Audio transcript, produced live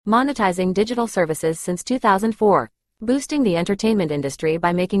monetizing digital services since 2004, boosting the entertainment industry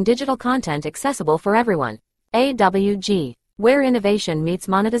by making digital content accessible for everyone. AWG, where innovation meets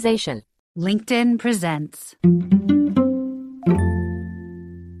monetization. LinkedIn presents.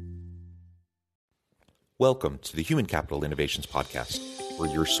 Welcome to the Human Capital Innovations Podcast. We're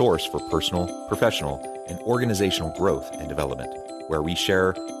your source for personal, professional, and organizational growth and development, where we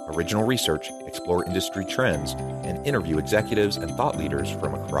share original research, explore industry trends, and interview executives and thought leaders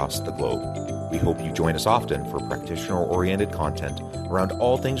from across the globe. We hope you join us often for practitioner-oriented content around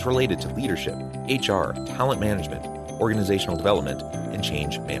all things related to leadership, HR, talent management, organizational development, and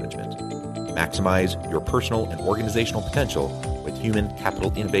change management. Maximize your personal and organizational potential with Human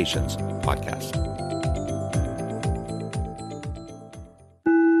Capital Innovations Podcast.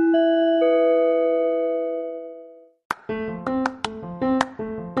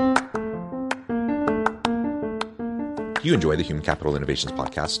 If you enjoy the Human Capital Innovations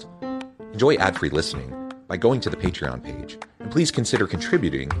Podcast, enjoy ad-free listening by going to the Patreon page, and please consider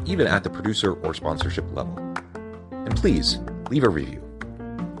contributing even at the producer or sponsorship level. And please leave a review.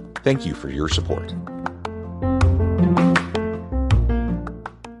 Thank you for your support.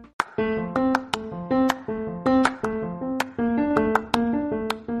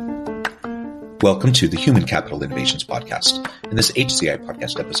 Welcome to the Human Capital Innovations Podcast. In this HCI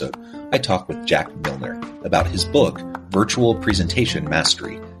podcast episode, I talk with Jack Milner about his book, Virtual Presentation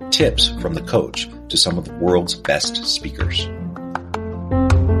Mastery, Tips from the Coach to Some of the World's Best Speakers.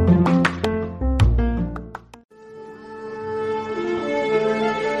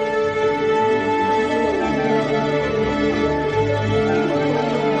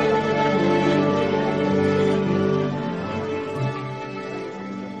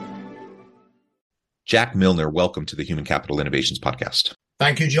 Jack Milner, welcome to the Human Capital Innovations Podcast.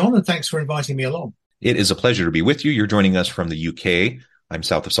 Thank you, John, and thanks for inviting me along. It is a pleasure to be with you. You're joining us from the UK. I'm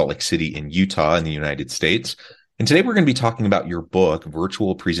south of Salt Lake City in Utah in the United States. And today we're going to be talking about your book,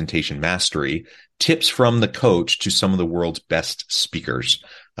 Virtual Presentation Mastery, Tips from the Coach to Some of the World's Best Speakers.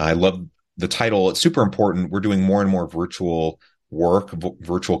 I love the title. It's super important. We're doing more and more virtual work,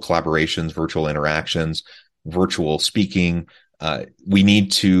 virtual collaborations, virtual interactions, virtual speaking. We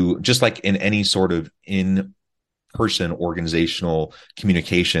need to, just like in any sort of in-person organizational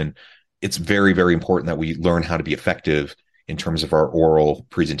communication, it's very, very important that we learn how to be effective in terms of our oral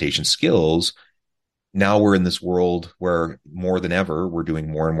presentation skills. Now we're in this world where more than ever, we're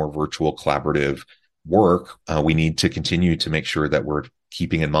doing more and more virtual collaborative work. We need to continue to make sure that we're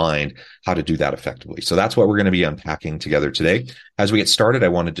keeping in mind how to do that effectively. So that's what we're going to be unpacking together today. As we get started, I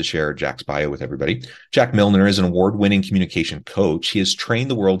wanted to share Jack's bio with everybody. Jack Milner is an award-winning communication coach. He has trained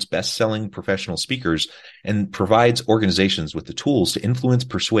the world's best-selling professional speakers and provides organizations with the tools to influence,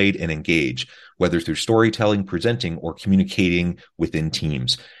 persuade, and engage, whether through storytelling, presenting, or communicating within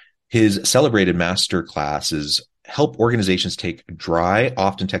teams. His celebrated master classes help organizations take dry,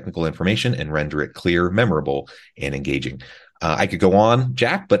 often technical information and render it clear, memorable, and engaging. I could go on,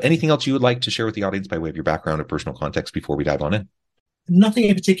 Jack, but anything else you would like to share with the audience by way of your background or personal context before we dive on in? Nothing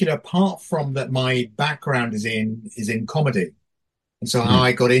in particular, apart from that my background is in comedy. And so how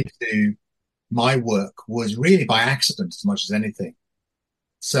I got into my work was really by accident as much as anything.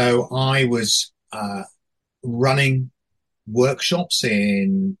 So I was running workshops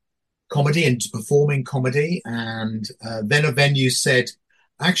in comedy and performing comedy. And then a venue said,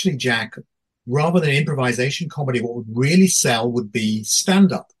 actually, Jack, rather than improvisation comedy, what would really sell would be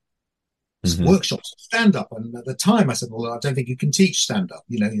stand-up. Workshops, stand-up. And at the time I said, well, I don't think you can teach stand-up.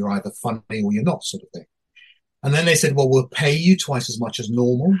 You know, you're either funny or you're not, sort of thing. And then they said, well, we'll pay you twice as much as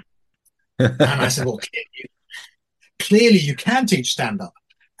normal. And I said, well, clearly you can teach stand-up.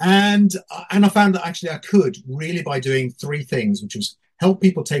 And I found that actually I could, really, by doing three things, which was help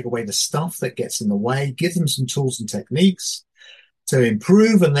people take away the stuff that gets in the way, give them some tools and techniques to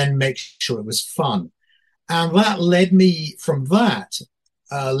improve, and then make sure it was fun. And that led me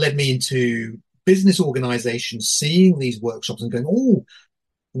into business organizations seeing these workshops and going, oh,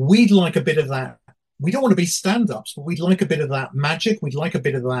 we'd like a bit of that. We don't want to be stand-ups, but we'd like a bit of that magic. We'd like a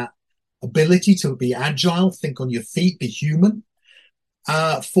bit of that ability to be agile, think on your feet, be human,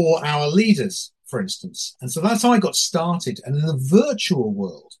 for our leaders, for instance. And so that's how I got started. And in the virtual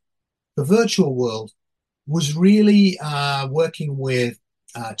world was really working with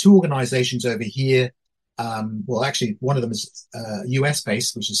two organizations over here. Well, actually, one of them is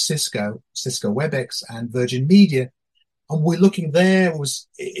US-based, which is Cisco WebEx, and Virgin Media. And we're looking there,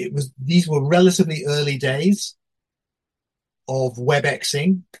 these were relatively early days of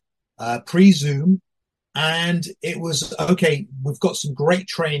WebExing, pre-Zoom. And it was, okay, we've got some great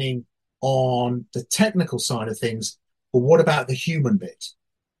training on the technical side of things, but what about the human bit?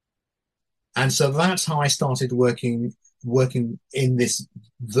 And so that's how I started working in this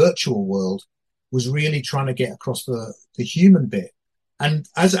virtual world, was really trying to get across the human bit. And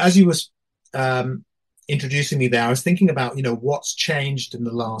as you was introducing me there, I was thinking about, what's changed in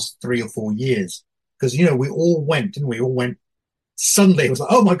the last 3 or 4 years. Because, we all went, didn't we? All went suddenly. It was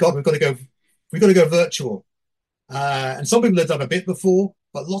like, oh my God, we've got to go virtual. And some people had done a bit before,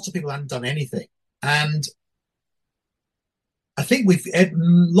 but lots of people hadn't done anything. And I think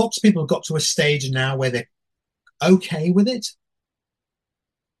lots of people have got to a stage now where they're okay with it.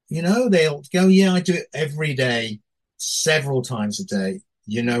 They'll go, yeah, I do it every day, several times a day.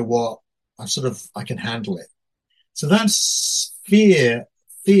 You know what? I can handle it. So that's fear.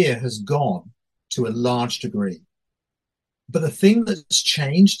 Fear has gone to a large degree. But the thing that's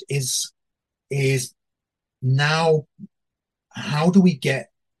changed is now, how do we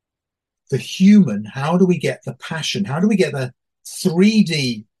get the human? How do we get the passion? How do we get the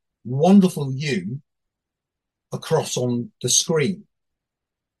 3D wonderful you across on the screen?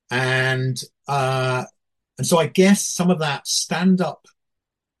 And so I guess some of that stand up,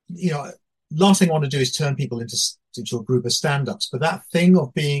 last thing I want to do is turn people into a group of stand-ups. But that thing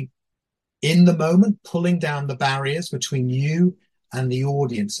of being in the moment, pulling down the barriers between you and the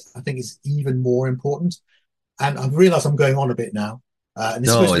audience, I think is even more important. And I've realized I'm going on a bit now. And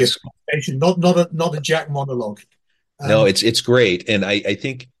it's supposed to be a conversation, not a Jack monologue. No, it's great. And I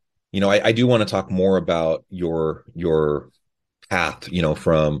think, I do want to talk more about your path,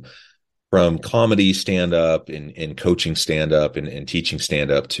 from comedy stand-up and coaching stand-up and teaching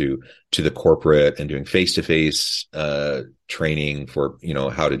stand-up to the corporate and doing face-to-face training for,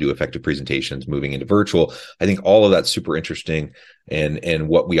 how to do effective presentations, moving into virtual. I think all of that's super interesting and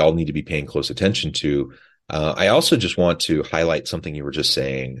what we all need to be paying close attention to. I also just want to highlight something you were just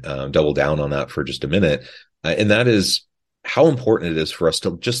saying, double down on that for just a minute. And that is how important it is for us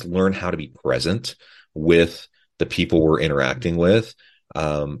to just learn how to be present with the people we're interacting with.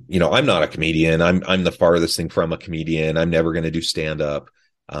 I'm not a comedian. I'm the farthest thing from a comedian. I'm never going to do stand up.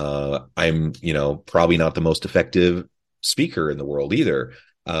 I'm, probably not the most effective speaker in the world either.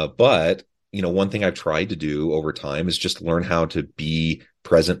 But one thing I've tried to do over time is just learn how to be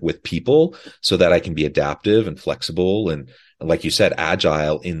present with people so that I can be adaptive and flexible and like you said,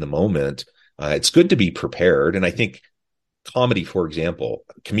 agile in the moment. It's good to be prepared. And I think comedy, for example,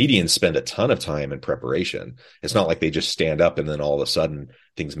 comedians spend a ton of time in preparation. It's not like they just stand up and then all of a sudden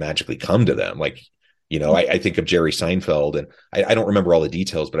things magically come to them. Like, I think of Jerry Seinfeld, and I don't remember all the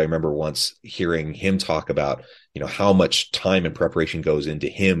details, but I remember once hearing him talk about, how much time and preparation goes into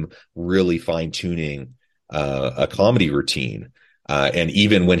him really fine tuning a comedy routine. And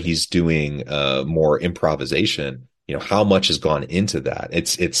even when he's doing more improvisation, how much has gone into that?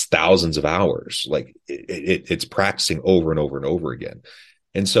 It's thousands of hours. Like it's practicing over and over and over again.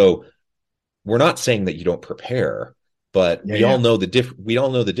 And so we're not saying that you don't prepare, but we all know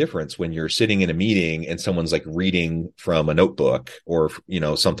the difference when you're sitting in a meeting and someone's like reading from a notebook or,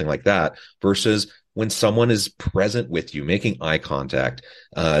 something like that versus when someone is present with you, making eye contact,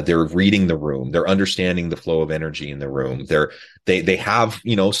 they're reading the room, they're understanding the flow of energy in the room. They have,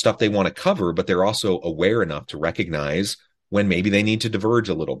 stuff they want to cover, but they're also aware enough to recognize when maybe they need to diverge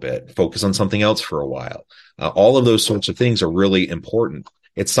a little bit, focus on something else for a while. All of those sorts of things are really important.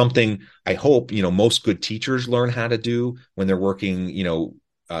 It's something I hope, most good teachers learn how to do when they're working,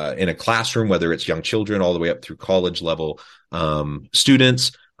 in a classroom, whether it's young children all the way up through college level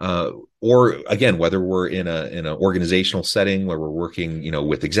students, or again, whether we're in an organizational setting where we're working,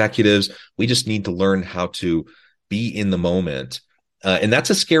 with executives. We just need to learn how to be in the moment. And that's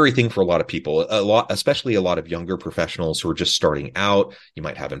a scary thing for a lot of people, especially a lot of younger professionals who are just starting out. You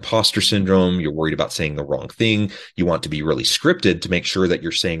might have imposter syndrome. You're worried about saying the wrong thing. You want to be really scripted to make sure that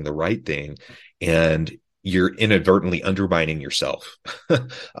you're saying the right thing. And you're inadvertently undermining yourself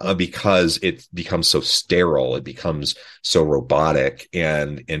because it becomes so sterile. It becomes so robotic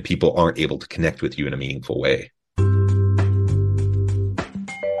and people aren't able to connect with you in a meaningful way.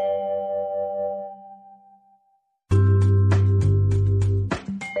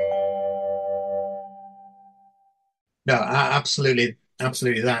 No, absolutely,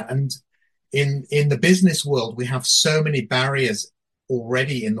 absolutely that. And in the business world, we have so many barriers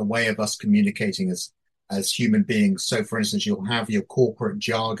already in the way of us communicating as human beings. So, for instance, you'll have your corporate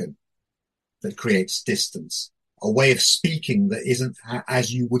jargon that creates distance, a way of speaking that isn't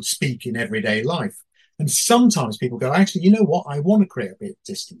as you would speak in everyday life. And sometimes people go, actually, you know what? I want to create a bit of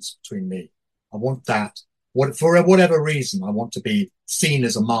distance between me. I want that. For whatever reason, I want to be seen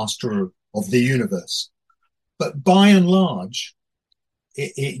as a master of the universe. But by and large,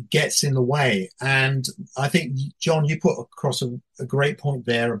 it gets in the way. And I think, John, you put across a great point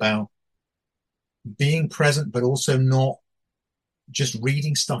there about being present, but also not just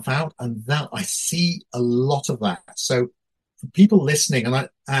reading stuff out. And that I see a lot of that. So for people listening,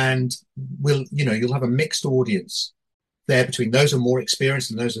 and you'll have a mixed audience there between those who are more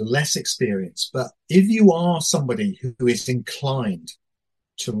experienced and those who are less experienced. But if you are somebody who is inclined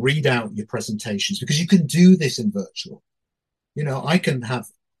to read out your presentations, because you can do this in virtual, I can have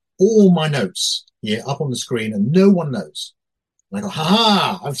all my notes here up on the screen and no one knows. And I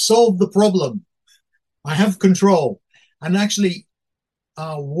go, I've solved the problem. I have control. And actually,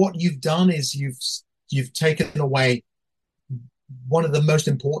 what you've done is you've taken away one of the most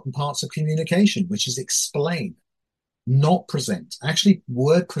important parts of communication, which is explain, not present. Actually,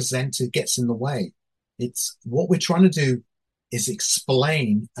 word presenter gets in the way. It's what we're trying to do is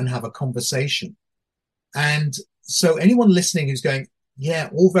explain and have a conversation. And so anyone listening who's going, yeah,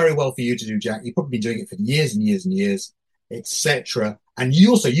 all very well for you to do, Jack. You've probably been doing it for years and years and years, etc. And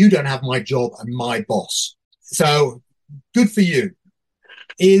you don't have my job and my boss. So good for you.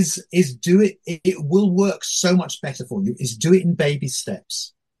 Is do it. It will work so much better for you. Is do it in baby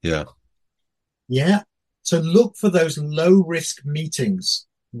steps. Yeah. Yeah. So look for those low risk meetings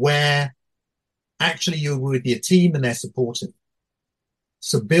where actually you're with your team and they're supportive.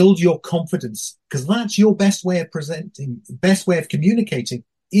 So build your confidence, because that's your best way of presenting, best way of communicating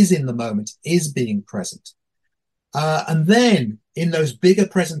is in the moment, is being present. And then in those bigger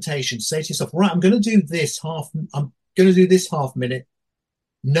presentations, say to yourself, right, I'm going to do this half minute,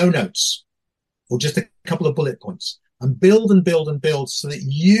 no notes, or just a couple of bullet points, and build and build and build so that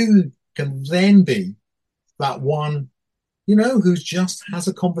you can then be that one, who just has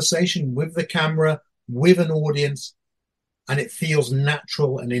a conversation with the camera, with an audience, and it feels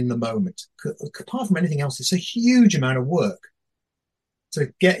natural and in the moment. Apart from anything else, it's a huge amount of work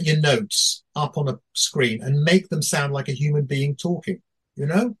to get your notes up on a screen and make them sound like a human being talking,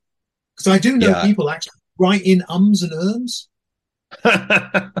 Because I do know people actually write in ums and ums.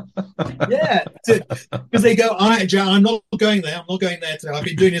 Yeah, because they go, I'm not going there. I'm not going there today. I've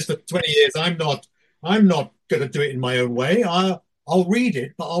been doing this for 20 years. I'm not going to do it in my own way. I'll read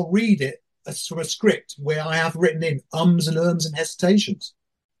it, but I'll read it from a script where I have written in ums and ums and hesitations.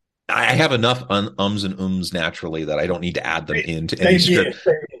 I have enough ums and ums naturally that I don't need to add them into any script.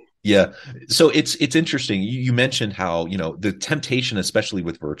 Yeah. So it's interesting. You mentioned how, the temptation, especially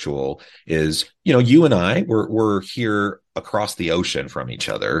with virtual, is, you and I, we're here across the ocean from each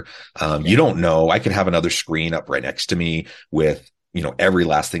other. You don't know. I could have another screen up right next to me with, every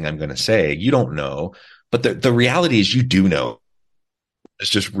last thing I'm going to say. You don't know. But the reality is you do know. It's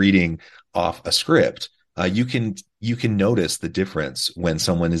just reading off a script. You can notice the difference when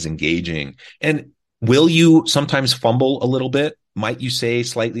someone is engaging. And will you sometimes fumble a little bit? Might you say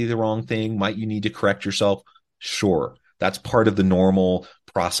slightly the wrong thing? Might you need to correct yourself? Sure. That's part of the normal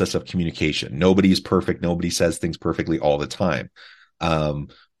process of communication. Nobody is perfect. Nobody says things perfectly all the time.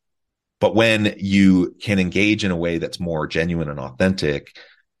 But when you can engage in a way that's more genuine and authentic,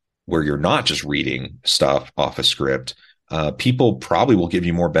 where you're not just reading stuff off a script, people probably will give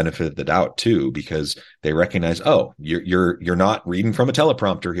you more benefit of the doubt too, because they recognize, oh, you're not reading from a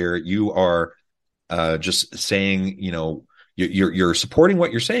teleprompter here. You are just saying, you're supporting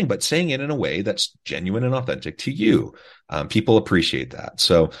what you're saying, but saying it in a way that's genuine and authentic to you. People appreciate that.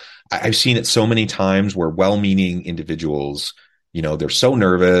 So I've seen it so many times where well-meaning individuals, they're so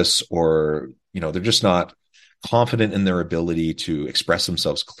nervous, or, they're just not confident in their ability to express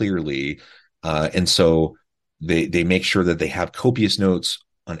themselves clearly. And so they make sure that they have copious notes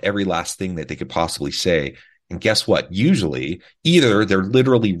on every last thing that they could possibly say. And guess what? Usually either they're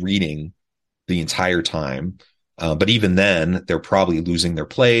literally reading the entire time, but even then they're probably losing their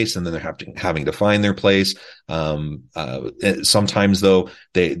place, and then they're having to find their place. Sometimes though,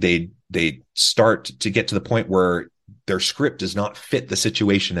 they start to get to the point where their script does not fit the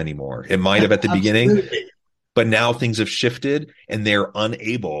situation anymore. It might have at the beginning, but now things have shifted and they're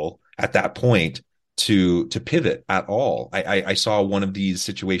unable at that point to pivot at all. I saw one of these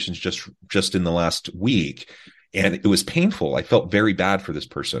situations just in the last week, and it was painful. I felt very bad for this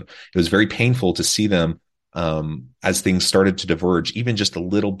person. It was very painful to see them as things started to diverge, even just a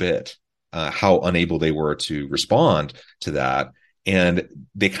little bit, how unable they were to respond to that. And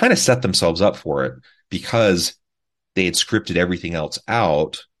they kind of set themselves up for it because they had scripted everything else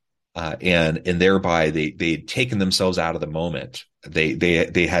out, and thereby they'd taken themselves out of the moment.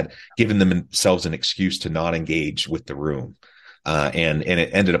 They had given themselves an excuse to not engage with the room, and it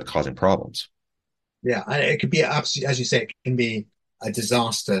ended up causing problems. Yeah, and it could be absolutely, as you say, it can be a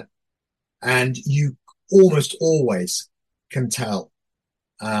disaster, and you almost always can tell.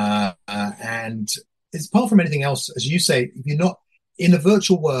 And it's apart from anything else, as you say, in a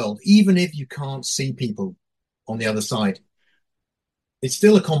virtual world, even if you can't see people on the other side, it's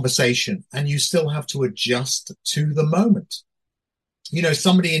still a conversation and you still have to adjust to the moment.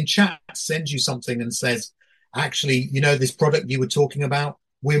 Somebody in chat sends you something and says, actually, this product you were talking about,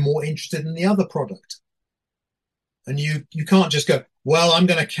 we're more interested in the other product. And you can't just go, well, I'm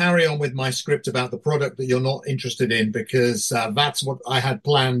going to carry on with my script about the product that you're not interested in because that's what I had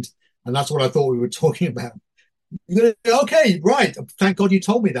planned and that's what I thought we were talking about. You're going to go, okay, right. Thank God you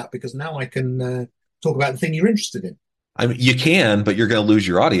told me that because now I can talk about the thing you're interested in. I mean, you can, but you're going to lose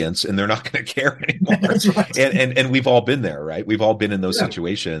your audience and they're not going to care anymore. That's right. And we've all been there, right? We've all been in those Yeah.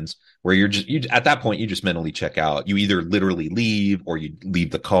 situations where you at that point, you just mentally check out. You either literally leave or you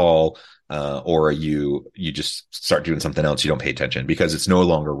leave the call, or you just start doing something else. You don't pay attention because it's no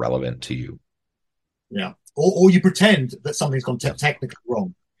longer relevant to you. Yeah. Or you pretend that something's gone technically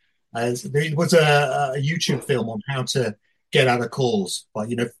wrong. There was a YouTube film on how to get out of calls by,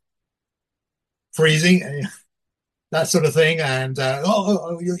 freezing, that sort of thing, and and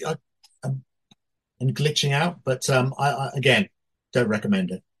glitching out. But I again don't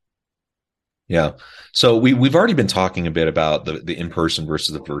recommend it. Yeah. So we've already been talking a bit about the in-person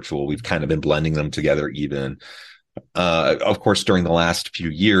versus the virtual. We've kind of been blending them together even. Of course, during the last few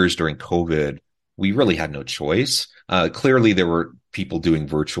years during COVID, we really had no choice. Clearly, there were people doing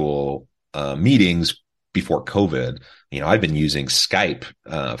virtual meetings before COVID. I've been using Skype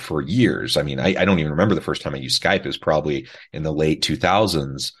for years. I mean, I don't even remember the first time I used Skype. It was probably in the late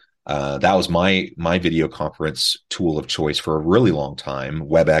 2000s. That was my video conference tool of choice for a really long time.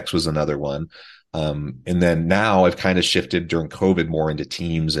 WebEx was another one. And then now I've kind of shifted during COVID more into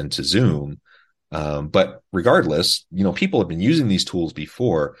Teams and to Zoom. But regardless, people have been using these tools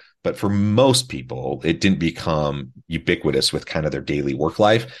before, but for most people, it didn't become ubiquitous with kind of their daily work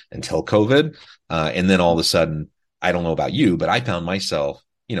life until COVID. And then all of a sudden, I don't know about you, but I found myself,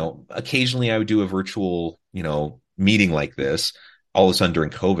 occasionally I would do a virtual, meeting like this. All of a sudden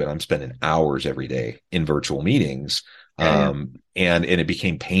during COVID, I'm spending hours every day in virtual meetings. And it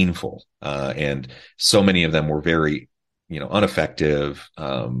became painful. And so many of them were very, ineffective.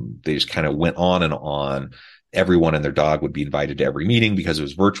 They just kind of went on and on. Everyone and their dog would be invited to every meeting because it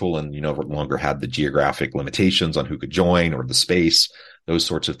was virtual and, no longer had the geographic limitations on who could join or the space, those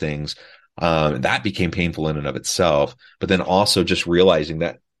sorts of things. That became painful in and of itself. But then also just realizing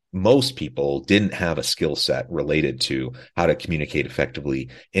that most people didn't have a skill set related to how to communicate effectively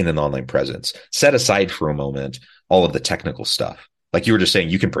in an online presence. Set aside for a moment all of the technical stuff. Like you were just saying,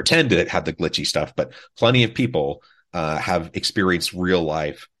 you can pretend to have the glitchy stuff, but plenty of people have experienced real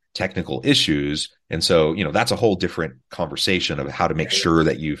life technical issues. And so, that's a whole different conversation of how to make sure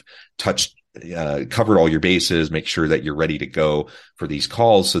that you've covered all your bases, make sure that you're ready to go for these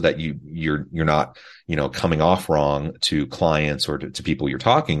calls so that you're not, coming off wrong to clients or to people you're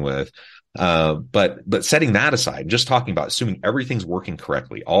talking with. But setting that aside, just talking about assuming everything's working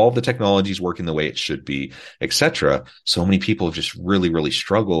correctly, all the technology is working the way it should be, etc. So many people have just really, really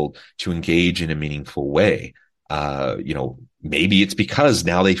struggled to engage in a meaningful way. Maybe it's because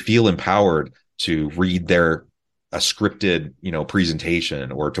now they feel empowered to read a scripted,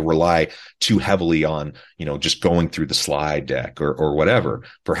 presentation or to rely too heavily on, just going through the slide deck or whatever.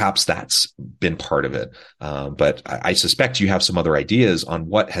 Perhaps that's been part of it. But I suspect you have some other ideas on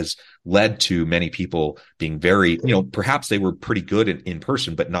what has led to many people being very, perhaps they were pretty good in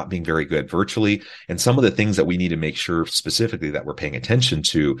person, but not being very good virtually. And some of the things that we need to make sure specifically that we're paying attention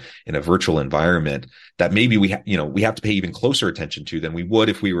to in a virtual environment that maybe we have to pay even closer attention to than we would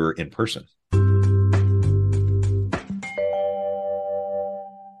if we were in person.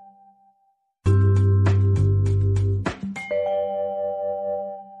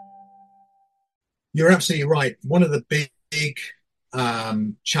 You're absolutely right. One of the big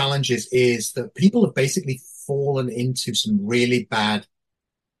challenges is that people have basically fallen into some really bad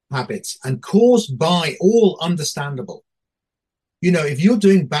habits and caused by all understandable. If you're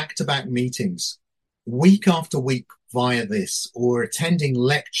doing back-to-back meetings week after week via this or attending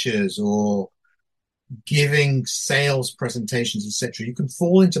lectures or giving sales presentations, etc., you can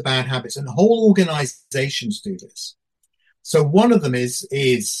fall into bad habits and whole organizations do this. So one of them is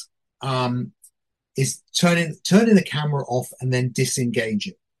turning the camera off and then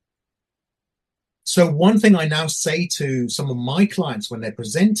disengaging. So one thing I now say to some of my clients when they're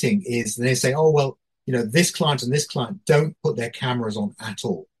presenting is they say, oh, well, this client and this client don't put their cameras on at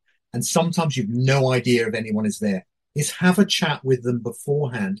all. And sometimes you've no idea if anyone is there. Is have a chat with them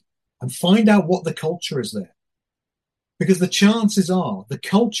beforehand and find out what the culture is there. Because the chances are the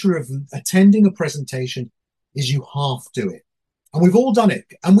culture of attending a presentation is you half do it. And we've all done it.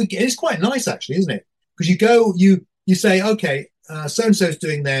 And it's quite nice, actually, isn't it? Because you say, okay, so-and-so's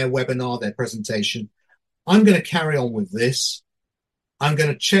doing their webinar, their presentation. I'm going to carry on with this. I'm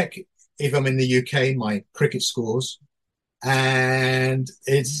going to check, if I'm in the UK, my cricket scores and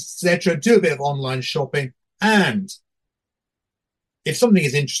etc. Do a bit of online shopping, and if something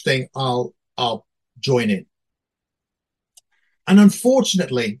is interesting, I'll join in. And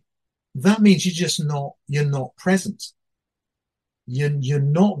unfortunately, that means you're not present. You're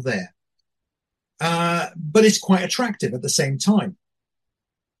not there. But it's quite attractive at the same time.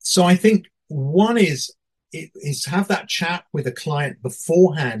 So I think one is have that chat with a client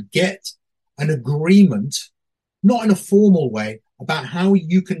beforehand, get an agreement, not in a formal way, about how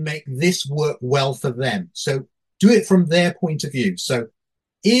you can make this work well for them. So do it from their point of view. So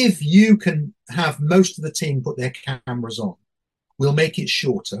if you can have most of the team put their cameras on, we'll make it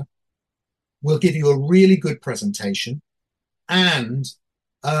shorter. We'll give you a really good presentation, and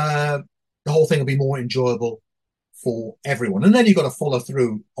the whole thing will be more enjoyable for everyone. And then you've got to follow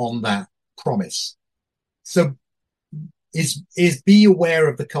through on that promise. So is be aware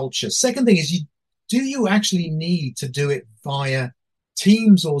of the culture. Second thing is, do you actually need to do it via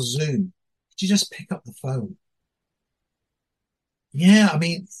Teams or Zoom? Did you just pick up the phone? Yeah, I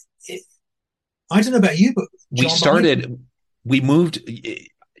mean, I don't know about you, but John, we moved.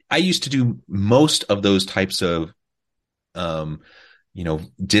 I used to do most of those types of,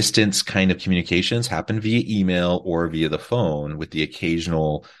 distance kind of communications happen via email or via the phone, with the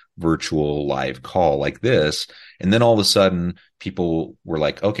occasional virtual live call like this. And then all of a sudden people were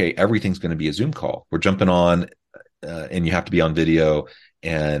like, okay, everything's going to be a Zoom call. We're jumping on and you have to be on video,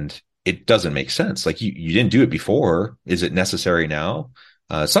 and it doesn't make sense. Like you didn't do it before. Is it necessary now?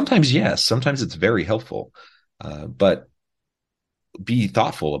 Sometimes, yes. Sometimes it's very helpful. But be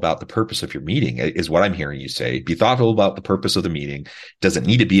thoughtful about the purpose of your meeting is what I'm hearing you say. Be thoughtful about the purpose of the meeting. Does it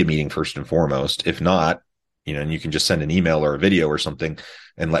need to be a meeting first and foremost? If not, and you can just send an email or a video or something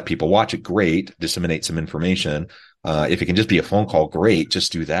and let people watch it. Great. Disseminate some information. If it can just be a phone call, great.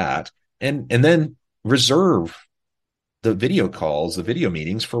 Just do that. And then reserve the video calls, the video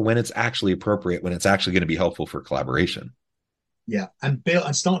meetings, for when it's actually appropriate, when it's actually going to be helpful for collaboration. Yeah, and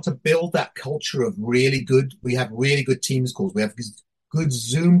start to build that culture of we have really good Teams calls. We have good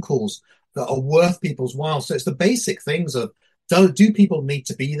Zoom calls that are worth people's while. So it's the basic things of, do people need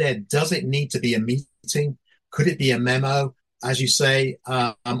to be there? Does it need to be a meeting? Could it be a memo? As you say,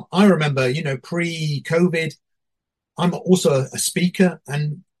 I remember, pre-COVID, I'm also a speaker,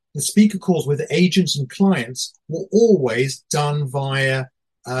 and the speaker calls with agents and clients were always done via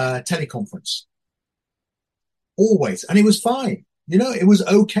teleconference. Always. And it was fine. It was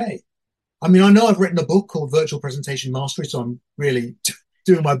okay. I mean, I know I've written a book called Virtual Presentation Mastery, so I'm really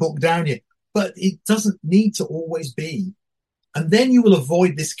doing my book down here, but it doesn't need to always be. And then you will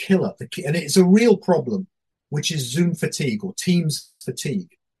avoid this killer. And it's a real problem, which is Zoom fatigue or Teams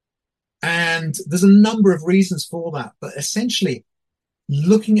fatigue. And there's a number of reasons for that. But essentially,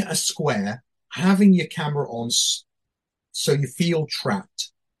 looking at a square, having your camera on so you feel trapped,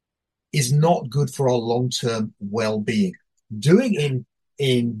 is not good for our long-term well-being. Doing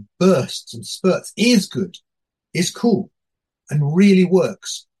in bursts and spurts is good, is cool, and really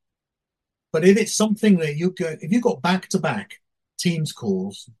works. But if it's something that if you've got back-to-back Teams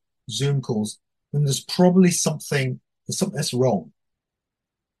calls, Zoom calls, then there's probably something that's wrong.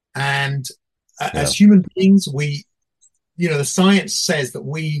 And as human beings, the science says that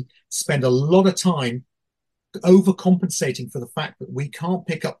we spend a lot of time overcompensating for the fact that we can't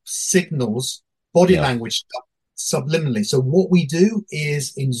pick up signals, body language subliminally. So what we do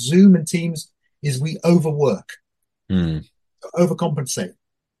is, in Zoom and Teams, is we overwork, overcompensate.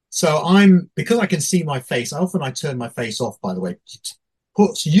 So because I can see my face, often I turn my face off, by the way.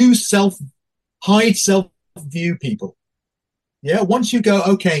 Hide self-view, people. Yeah, once you go,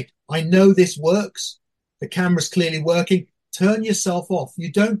 okay, I know this works, the camera's clearly working, turn yourself off. You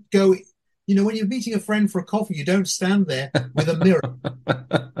don't go, when you're meeting a friend for a coffee, you don't stand there with a mirror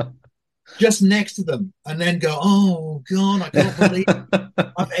just next to them and then go, oh, God, I can't believe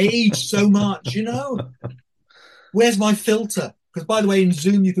I've aged so much, Where's my filter? Because, by the way, in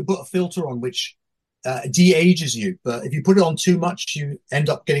Zoom, you can put a filter on which de-ages you. But if you put it on too much, you end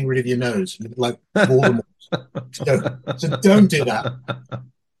up getting rid of your nose. You look like Voldemort. So don't do that.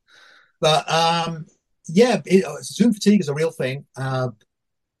 But, Zoom fatigue is a real thing.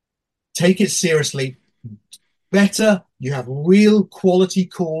 Take it seriously. Better you have real quality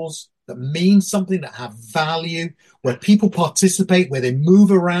calls that mean something, that have value, where people participate, where they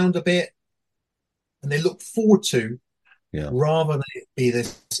move around a bit and they look forward to, rather than it be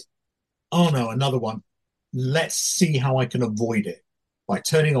this, oh no, another one. Let's see how I can avoid it by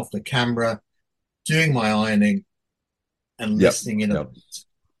turning off the camera, doing my ironing, and Yep. listening in. Yep.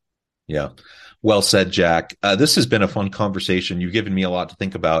 Yeah. Well said, Jack. This has been a fun conversation. You've given me a lot to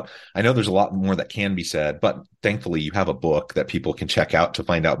think about. I know there's a lot more that can be said, but thankfully you have a book that people can check out to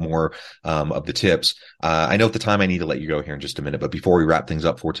find out more of the tips. I know at the time I need to let you go here in just a minute, but before we wrap things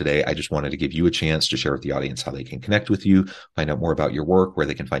up for today, I just wanted to give you a chance to share with the audience how they can connect with you, find out more about your work, where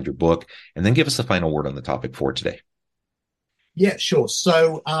they can find your book, and then give us the final word on the topic for today. Yeah, sure.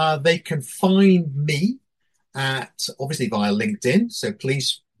 So they can find me at obviously via LinkedIn. So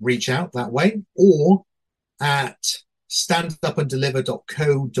please reach out that way, or at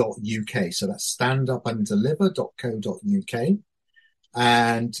standupanddeliver.co.uk. So that's standupanddeliver.co.uk.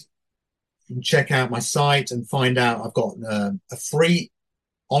 And you can check out my site and find out I've got a free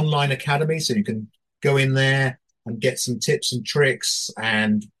online academy. So you can go in there and get some tips and tricks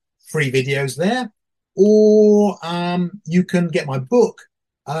and free videos there. Or you can get my book.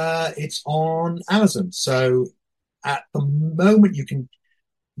 It's on Amazon. So at the moment, you can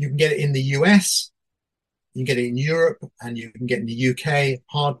get it in the US, you can get it in Europe, and you can get it in the UK,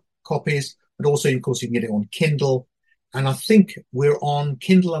 hard copies, but also, of course, you can get it on Kindle. And I think we're on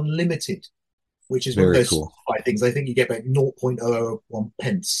Kindle Unlimited, which is one of Very those cool things. I think you get about 0.001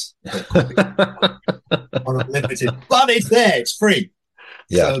 pence per copy on Unlimited, but it's there, it's free.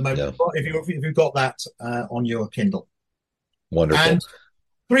 Yeah. So Yeah. if you've got that on your Kindle. Wonderful. And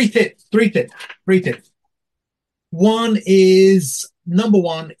three tips. Number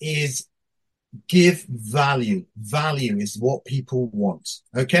one is give value. Value is what people want.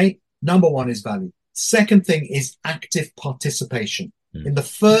 Okay. Number one is value. Second thing is active participation. In the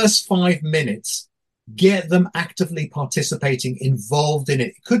first 5 minutes, get them actively participating, involved in it.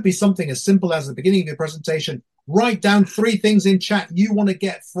 It could be something as simple as the beginning of your presentation. Write down 3 things in chat you want to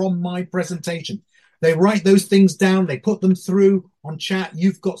get from my presentation. They write those things down. They put them through on chat.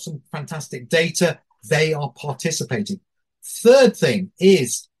 You've got some fantastic data. They are participating. Third thing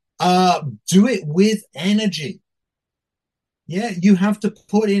is do it with energy. Yeah, you have to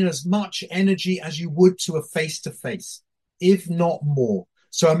put in as much energy as you would to a face-to-face, if not more.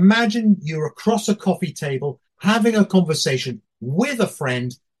 So imagine you're across a coffee table having a conversation with a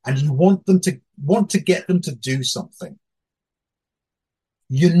friend, and you want to get them to do something.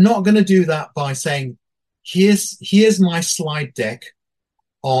 You're not going to do that by saying, here's my slide deck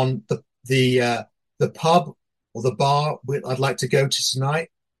on the pub or the bar I'd like to go to tonight.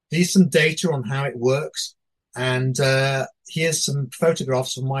 Here's some data on how it works, and here's some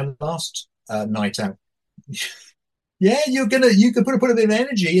photographs of my last night out. Yeah, you can put a bit of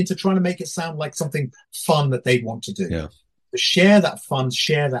energy into trying to make it sound like something fun that they want to do. Yeah. To share that fun,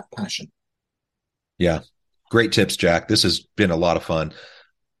 share that passion. Yeah. Great tips, Jack. This has been a lot of fun.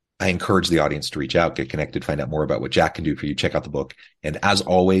 I encourage the audience to reach out, get connected, find out more about what Jack can do for you. Check out the book. And as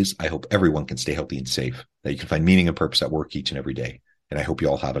always, I hope everyone can stay healthy and safe, that you can find meaning and purpose at work each and every day. And I hope you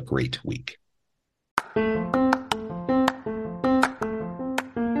all have a great week.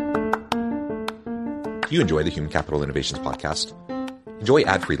 If you enjoy the Human Capital Innovations podcast, enjoy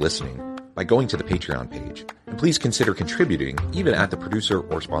ad-free listening by going to the Patreon page. And please consider contributing even at the producer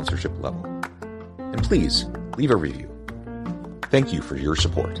or sponsorship level. And please leave a review. Thank you for your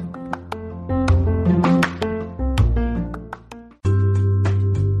support.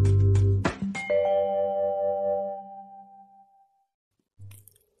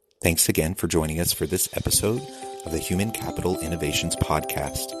 Thanks again for joining us for this episode of the Human Capital Innovations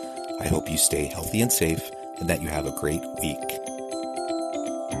podcast. I hope you stay healthy and safe and that you have a great week.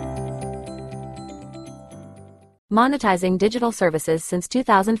 Monetizing digital services since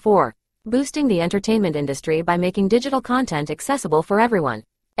 2004. Boosting the entertainment industry by making digital content accessible for everyone.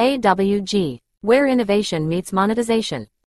 AWG, where innovation meets monetization.